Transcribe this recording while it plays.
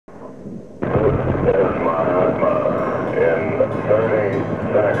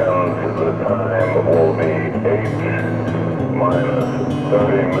seconds, the time will be 8 minus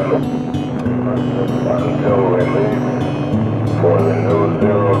 30 minutes until release for the new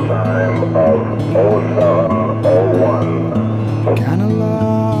zero time of 0701. Can a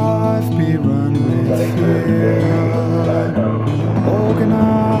life be run with fear?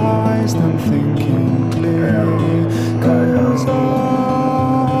 Organized and thinking clear, 'cause I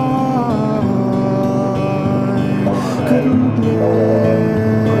couldn't live.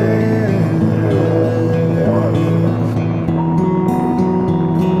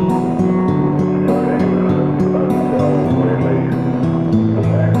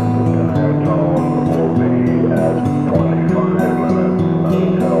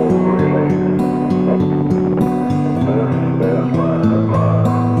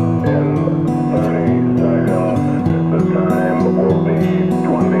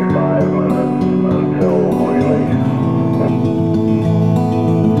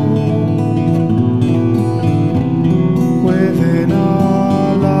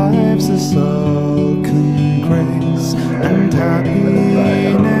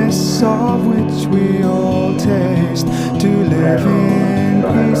 Of which we all taste, to live in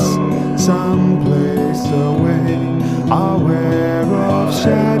peace someplace away, aware of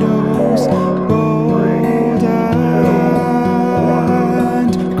shadows bold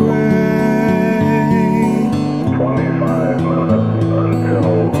and grey. 25 minutes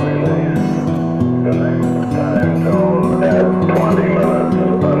until release. The next time zone at 20 minutes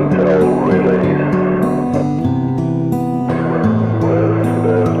until release.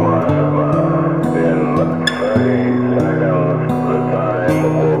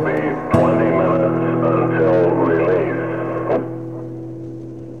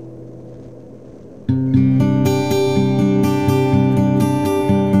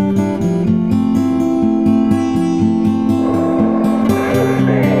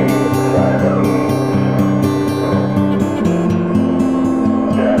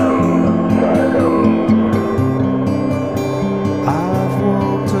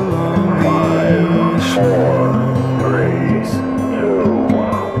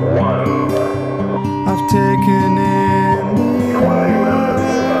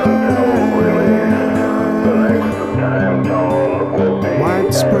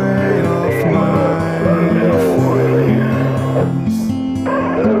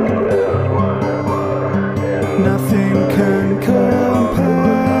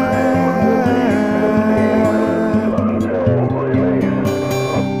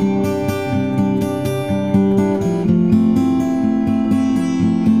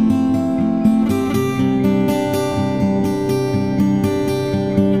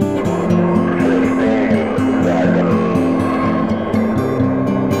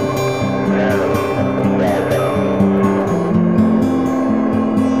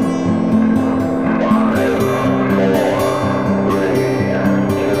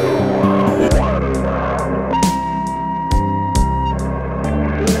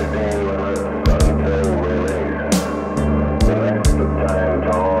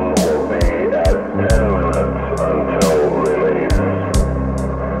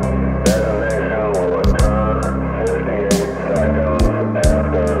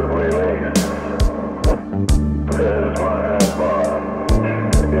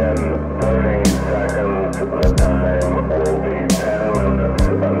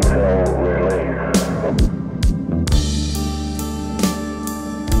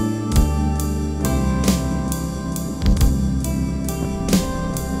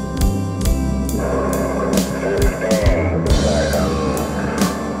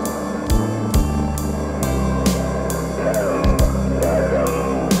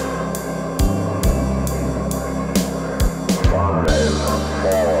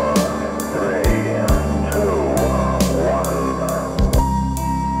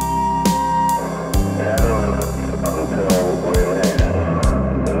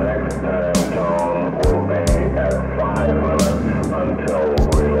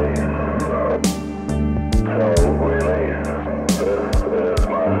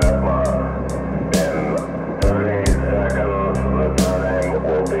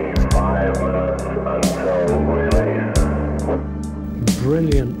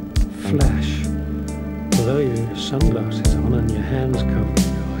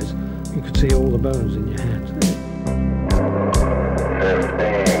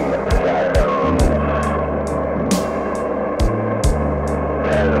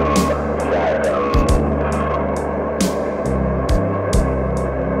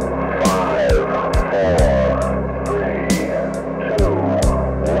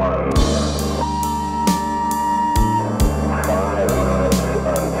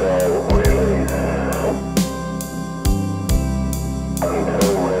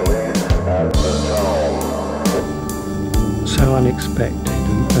 unexpected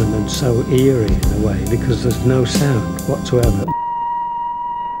and so eerie in a way, because there's no sound whatsoever.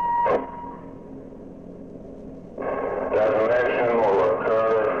 Detonation will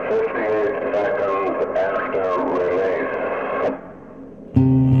occur 58 seconds after release.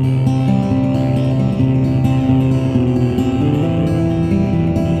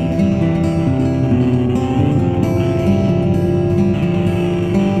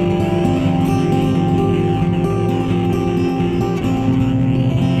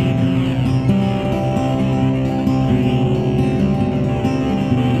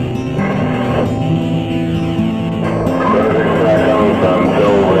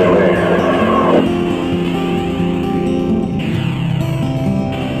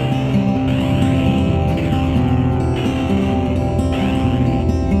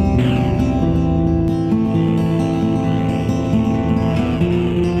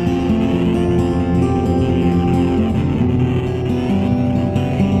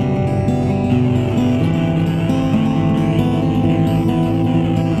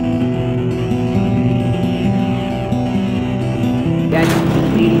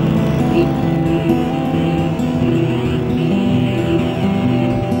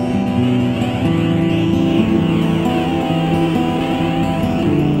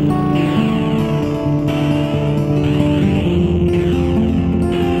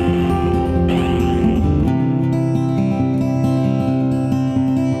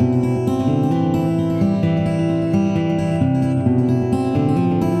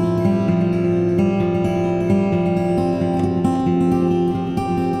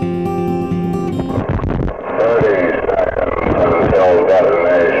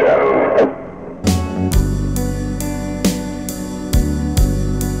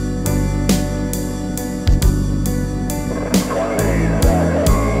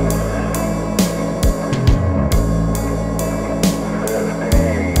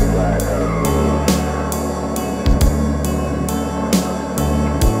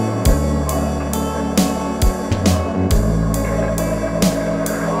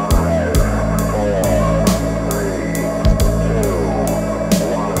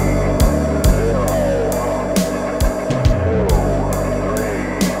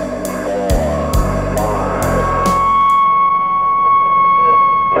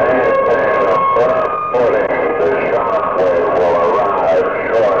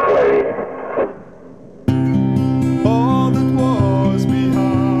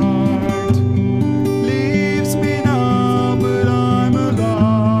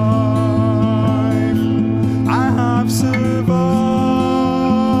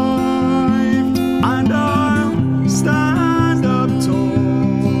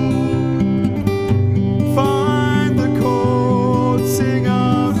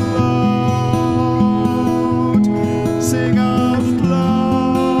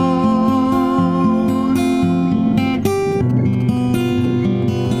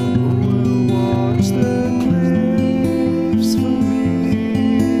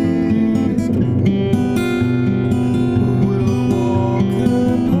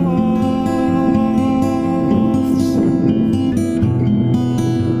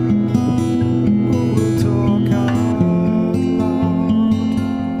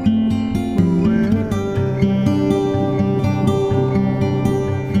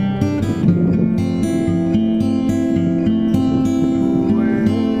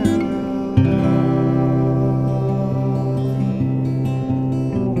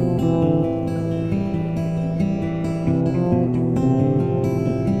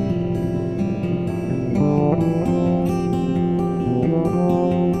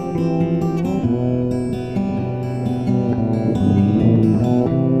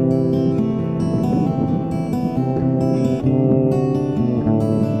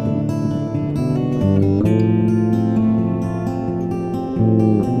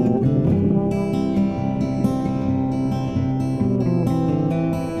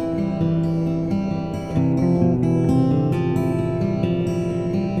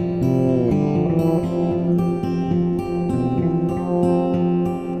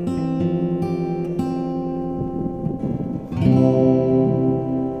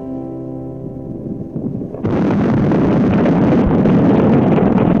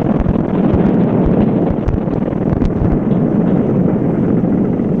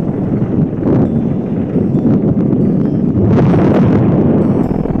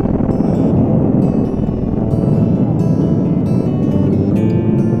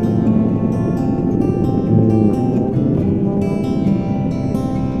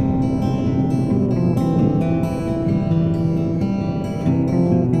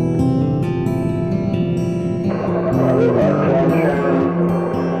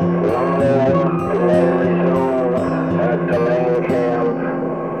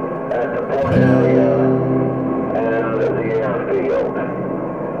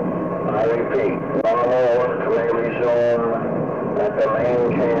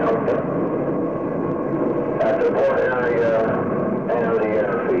 being camped at the port area and the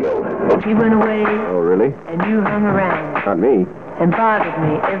airfield. He went away, Oh, really? and you hung around Not me. and bothered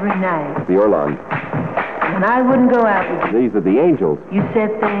me every night. The Orlon. When I wouldn't go out with These are the angels. you, you said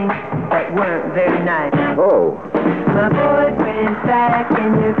things that weren't very nice. Oh. My boyfriend's back,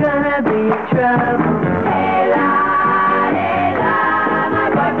 and you're gonna be in trouble. Hey, la, my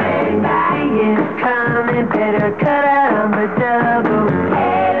boyfriend's back. He is coming, better cut out on the double.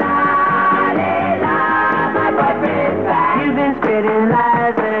 Hey, la, my boyfriend's back. You've been spreading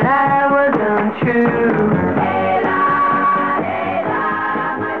lies that I was untrue.